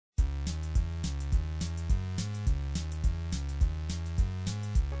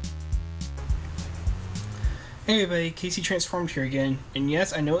Hey everybody, Casey Transformed here again, and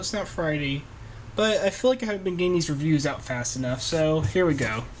yes, I know it's not Friday, but I feel like I haven't been getting these reviews out fast enough, so here we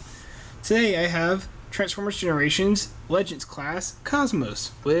go. Today I have Transformers Generations Legends Class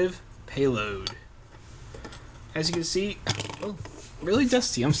Cosmos with Payload. As you can see, oh, really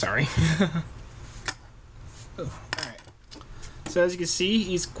dusty, I'm sorry. Oh, alright. So as you can see,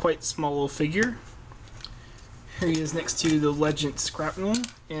 he's quite a small little figure. Here he is next to the Legend Scrapnel,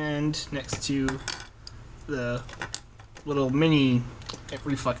 and next to the little mini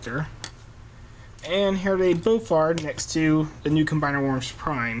reflector, and here they both are next to the new Combiner Worms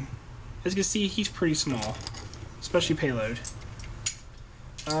Prime. As you can see, he's pretty small, especially Payload.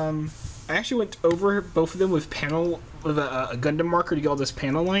 I actually went over both of them with a Gundam marker to get all this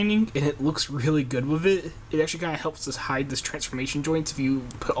panel lining, and it looks really good with it. It actually kind of helps us hide this transformation joints if you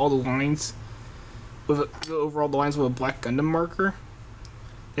put all the lines over all the lines with a black Gundam marker.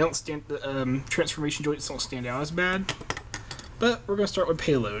 They don't stand. The transformation joints don't stand out as bad. But we're gonna start with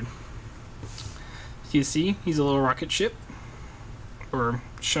Payload. You see, he's a little rocket ship or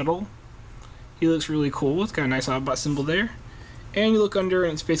shuttle. He looks really cool. It's got a nice Autobot symbol there. And you look under,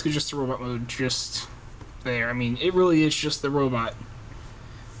 and it's basically just the robot mode, just there. I mean, it really is just the robot.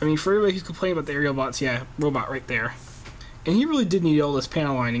 I mean, for everybody who's complaining about the aerial bots, yeah, robot right there. And he really did need all this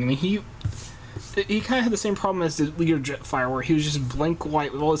panel lining. I mean, he kind of had the same problem as the Leader Jetfire, where he was just blank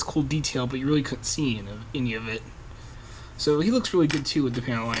white with all this cool detail, but you really couldn't see any of it. So he looks really good too with the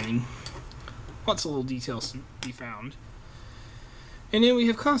panel lining. Lots of little details to be found. And then we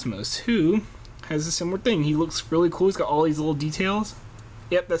have Cosmos, who has a similar thing. He looks really cool. He's got all these little details.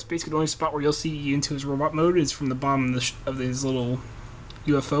 Yep, that's basically the only spot where you'll see into his robot mode is from the bottom of his little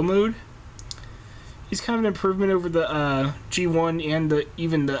UFO mode. He's kind of an improvement over the G1 and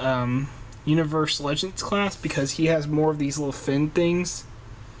even the Universe Legends class, because he has more of these little fin things.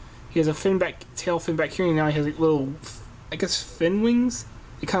 He has a tail fin back here, and now he has like little, I guess, fin wings.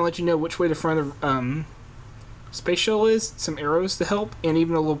 They kind of let you know which way the front of the space shuttle is. Some arrows to help, and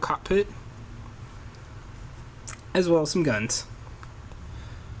even a little cockpit, as well as some guns.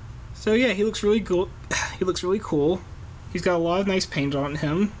 So yeah, he looks really cool. He looks really cool. He's got a lot of nice paint on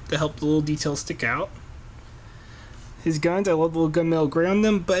him to help the little details stick out. His guns, I love the little gunmetal gray on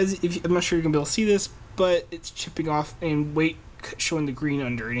them, but I'm not sure you're going to be able to see this, but it's chipping off and showing the green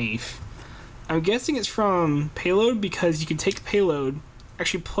underneath. I'm guessing it's from Payload, because you can take Payload,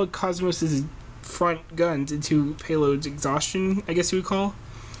 actually plug Cosmos' front guns into Payload's exhaustion, I guess you would call,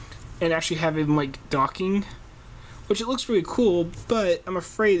 and actually have him like docking, which it looks really cool, but I'm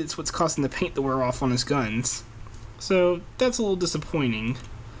afraid it's what's causing the paint to wear off on his guns. So that's a little disappointing,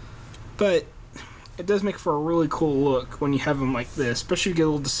 but it does make for a really cool look when you have them like this, especially if you get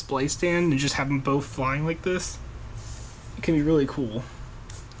a little display stand and just have them both flying like this. It can be really cool.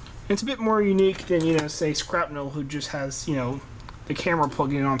 And it's a bit more unique than, you know, say Scrapnel, who just has, you know, the camera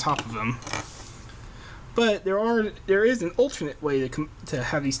plugged in on top of him. But there is an alternate way to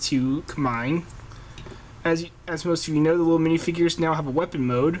have these two combine. As most of you know, the little minifigures now have a weapon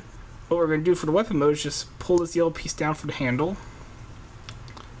mode. What we're going to do for the weapon mode is just pull this yellow piece down for the handle,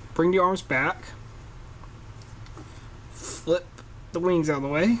 bring the arms back, flip the wings out of the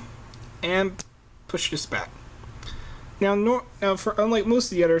way, and push this back. Now, unlike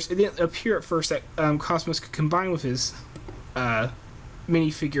most of the others, it didn't appear at first that Cosmos could combine with his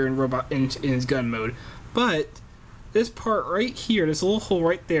minifigure and robot in his gun mode. But this part right here, this little hole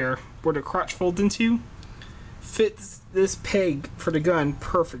right there, where the crotch folds into, fits this peg for the gun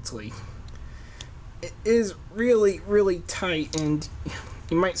perfectly. It is really, really tight, and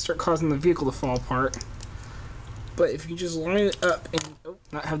you might start causing the vehicle to fall apart. But if you just line it up and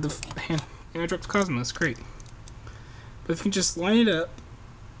not have the hand, and I dropped the Cosmos, great. But if you just line it up,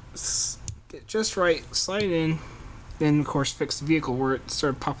 get just right, slide it in, then of course fix the vehicle where it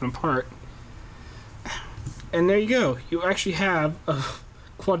started popping apart, and there you go. You actually have a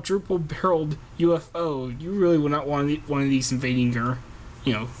quadruple barreled UFO. You really would not want one of these invading your,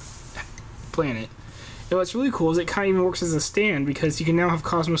 you know, planet. And what's really cool is it kind of even works as a stand, because you can now have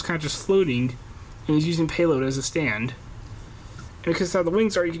Cosmos kind of just floating, and he's using Payload as a stand. And because how the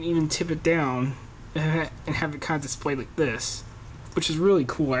wings are, you can even tip it down and have it kind of displayed like this, which is really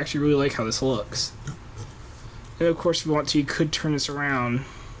cool. I actually really like how this looks. And of course, if you want to, you could turn this around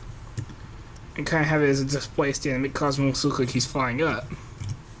and kind of have it as a display stand and make Cosmos look like he's flying up.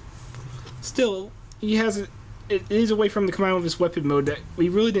 Still, it is away from the combine with his weapon mode that we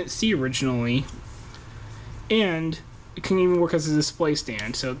really didn't see originally, and it can even work as a display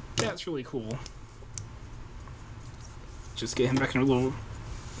stand, so that's really cool. Just get him back in a little.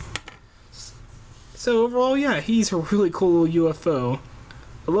 So overall, yeah, he's a really cool little UFO.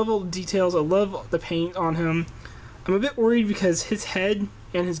 I love all the details. I love the paint on him. I'm a bit worried because his head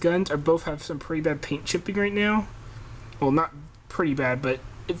and his guns are both have some pretty bad paint chipping right now. Well, not pretty bad, but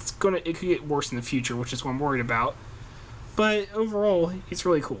it could get worse in the future, which is what I'm worried about. But overall, it's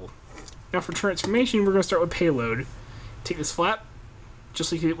really cool. Now for transformation, we're going to start with Payload. Take this flap,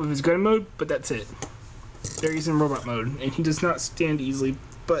 just like he did with his gun mode, but that's it. There he's in robot mode, and he does not stand easily,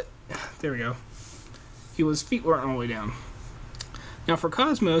 but there we go. His feet weren't all the way down. Now for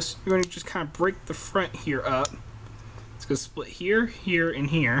Cosmos, you're going to just kind of break the front here up. It's going to split here, here, and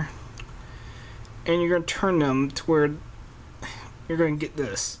here. And you're going to turn them to where you're going to get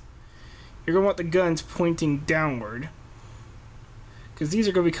this. You're going to want the guns pointing downward, because these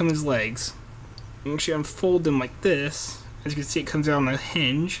are going to become his legs. You actually unfold them like this. As you can see, it comes out on a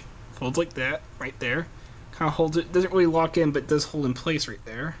hinge. Folds like that, right there. Kind of holds it. Doesn't really lock in, but does hold in place right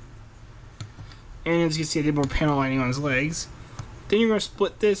there. And as you can see, I did more panel lining on his legs. Then you're going to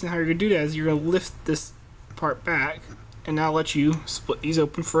split this, and how you're going to do that is you're going to lift this part back, and now let you split these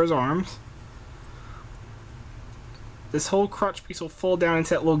open for his arms. This whole crotch piece will fall down into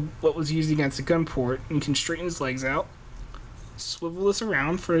that little, what was used against the gun port, and you can straighten his legs out. Swivel this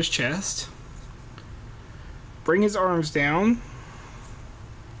around for his chest. Bring his arms down.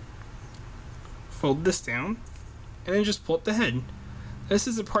 Fold this down. And then just pull up the head. This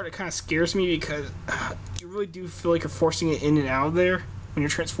is the part that kind of scares me because you really do feel like you're forcing it in and out of there when you're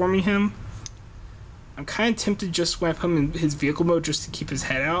transforming him. I'm kind of tempted just to put him in his vehicle mode just to keep his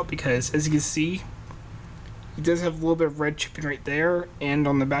head out because, as you can see, he does have a little bit of red chipping right there and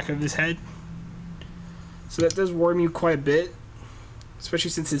on the back of his head. So that does worry me quite a bit,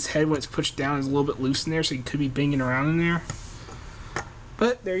 especially since his head, when it's pushed down, is a little bit loose in there, so he could be banging around in there.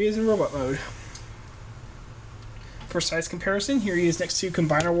 But there he is in robot mode. For size comparison, here he is next to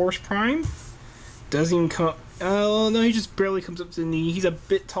Combiner Wars Prime. Doesn't even come up. Oh, no, he just barely comes up to the knee. He's a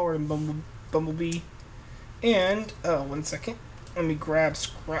bit taller than Bumblebee. And, oh, 1 second. Let me grab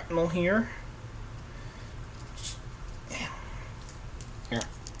Scrapnel here. Here.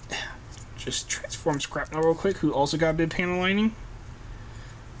 Just transform Scrapnel real quick, who also got a bit of panel lining.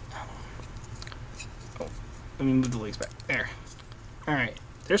 Oh, let me move the legs back. There. Alright,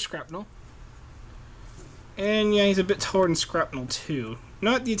 there's Scrapnel. And yeah, he's a bit taller than Scrapnel too.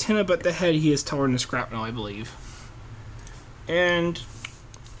 Not the antenna, but the head, he is taller than Scrapnel, I believe. And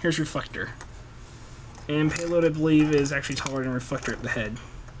here's Reflector. And Payload, I believe, is actually taller than Reflector at the head.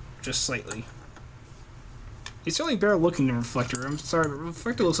 Just slightly. He's certainly better looking than Reflector. I'm sorry, but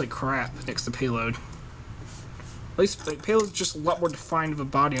Reflector looks like crap next to Payload. At least, like, Payload's just a lot more defined of a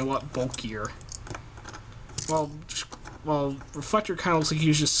body, a lot bulkier. While Reflector kind of looks like he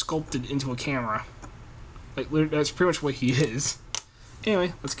was just sculpted into a camera. Like, that's pretty much what he is.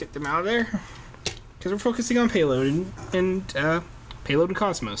 Anyway, let's get them out of there. Because we're focusing on Payload and Payload and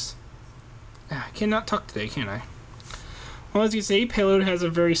Cosmos. I cannot talk today, can I? Well, as you see, Payload has a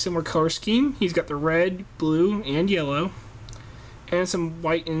very similar color scheme. He's got the red, blue, and yellow. And some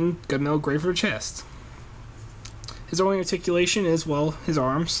white and gunmetal gray for the chest. His only articulation is, well, his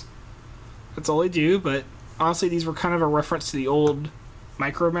arms. That's all they do, but honestly, these were kind of a reference to the old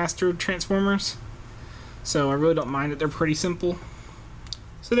Micromaster Transformers. So I really don't mind that they're pretty simple.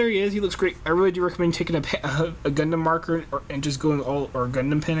 So there he is. He looks great. I really do recommend taking a Gundam marker and just going or a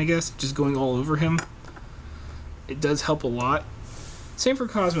Gundam pen, I guess, just going all over him. It does help a lot. Same for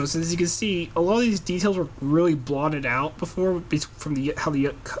Cosmos. As you can see, a lot of these details were really blotted out before from how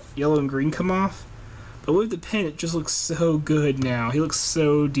the yellow and green come off. But with the pen, it just looks so good now. He looks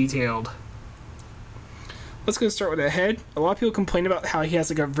so detailed. Let's go start with the head. A lot of people complain about how he has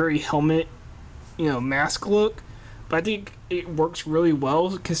like a very helmet, mask look, but I think it works really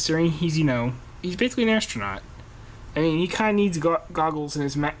well considering he's basically an astronaut. I mean, he kind of needs goggles and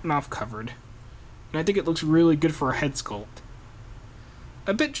his mouth covered, and I think it looks really good for a head sculpt.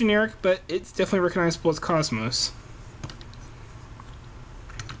 A bit generic, but it's definitely recognizable as Cosmos.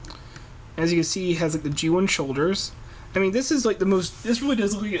 As you can see, he has like the G1 shoulders. I mean, this is like this really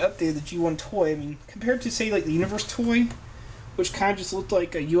does look like an update of the G1 toy. I mean, compared to say like the Universe toy, which kind of just looked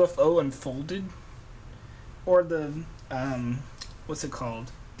like a UFO unfolded. Or the, what's it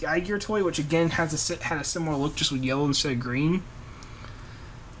called? The iGear toy, which again had a similar look, just with yellow instead of green,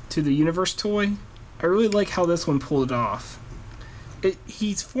 to the Universe toy. I really like how this one pulled it off.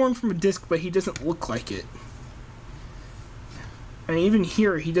 He's formed from a disc, but he doesn't look like it. I mean, even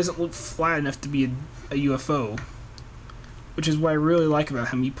here, he doesn't look flat enough to be a UFO. Which is what I really like about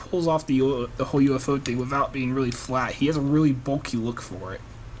him. He pulls off the whole UFO thing without being really flat. He has a really bulky look for it.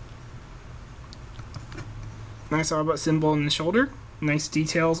 Nice robot symbol in the shoulder. Nice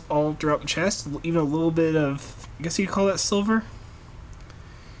details all throughout the chest. Even a little bit of, I guess you'd call that silver.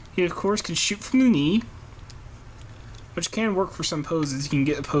 He, of course, can shoot from the knee. which can work for some poses. You can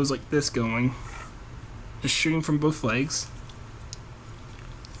get a pose like this going, just shooting from both legs.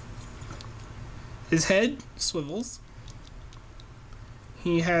 His head swivels.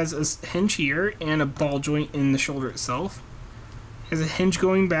 He has a hinge here and a ball joint in the shoulder itself. He has a hinge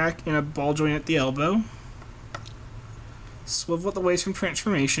going back and a ball joint at the elbow. Swivel at the waist from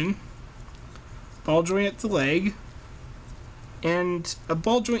transformation. Ball joint at the leg. And a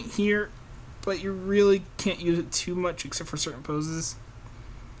ball joint here, but you really can't use it too much except for certain poses.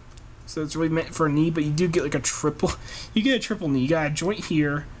 So it's really meant for a knee, but you do get like a triple. You get a triple knee. You got a joint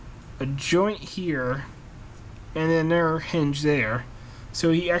here, a joint here, and then another hinge there.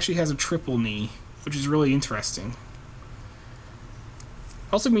 So he actually has a triple knee, which is really interesting.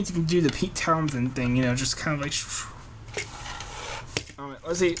 Also means you can do the Pete Townsend thing, you know, just kind of like. Alright,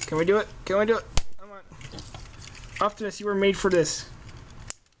 let's see. Can we do it? Can we do it? Come on. Optimus, you were made for this.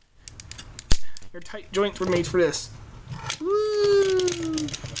 Your tight joints were made for this. Woo!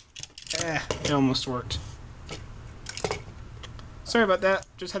 It almost worked. Sorry about that.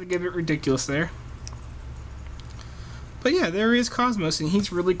 Just had to get a bit ridiculous there. But yeah, there is Cosmos, and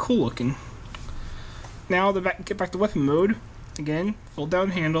he's really cool looking. Now, get back to weapon mode. Again, fold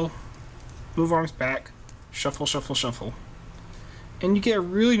down handle, move arms back, shuffle, shuffle, shuffle. And you get a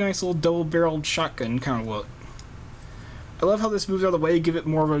really nice little double-barreled shotgun kind of look. I love how this moves out of the way to give it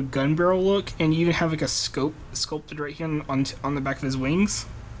more of a gun barrel look, and you even have like a scope sculpted right here on the back of his wings.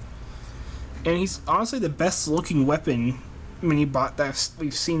 And he's honestly the best looking weapon mini bot that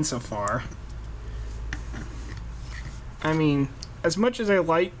we've seen so far. I mean, as much as I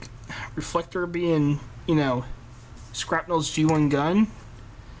like Reflector being, you know, Scrapnel's G1 gun,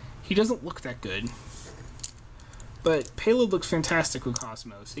 he doesn't look that good. But Payload looks fantastic with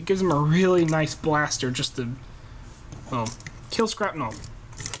Cosmos. It gives him a really nice blaster just to, well, kill Scrapnel.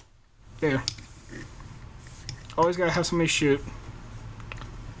 There. Always gotta have somebody shoot.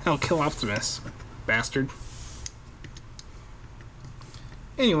 Hell, kill Optimus. Bastard.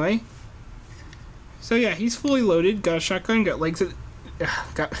 Anyway. So yeah, he's fully loaded, got a shotgun, got legs at...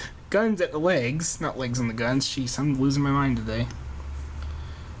 got guns at the legs, not legs on the guns. Jeez, I'm losing my mind today.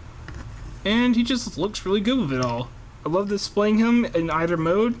 And he just looks really good with it all. I love displaying him in either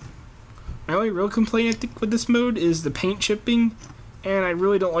mode. My only real complaint I think with this mode is the paint chipping, and I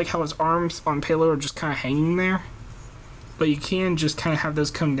really don't like how his arms on Payload are just kind of hanging there. But you can just kind of have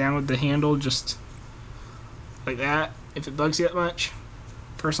those come down with the handle, just like that, if it bugs you that much.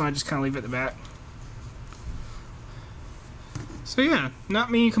 Personally, I just kind of leave it at the back. So yeah,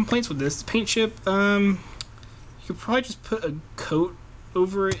 not many complaints with this. The paint chip, you could probably just put a coat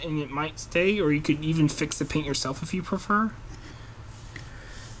over it and it might stay, or you could even fix the paint yourself if you prefer.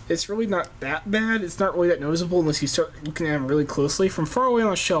 It's really not that bad. It's not really that noticeable unless you start looking at them really closely. From far away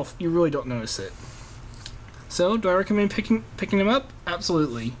on the shelf, you really don't notice it. So, do I recommend picking him up?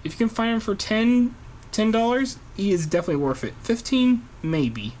 Absolutely. If you can find him for $10, he is definitely worth it. 15,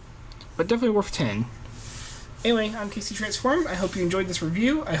 maybe, but definitely worth 10. Anyway, I'm KC Transform. I hope you enjoyed this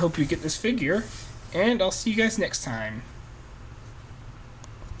review. I hope you get this figure, and I'll see you guys next time.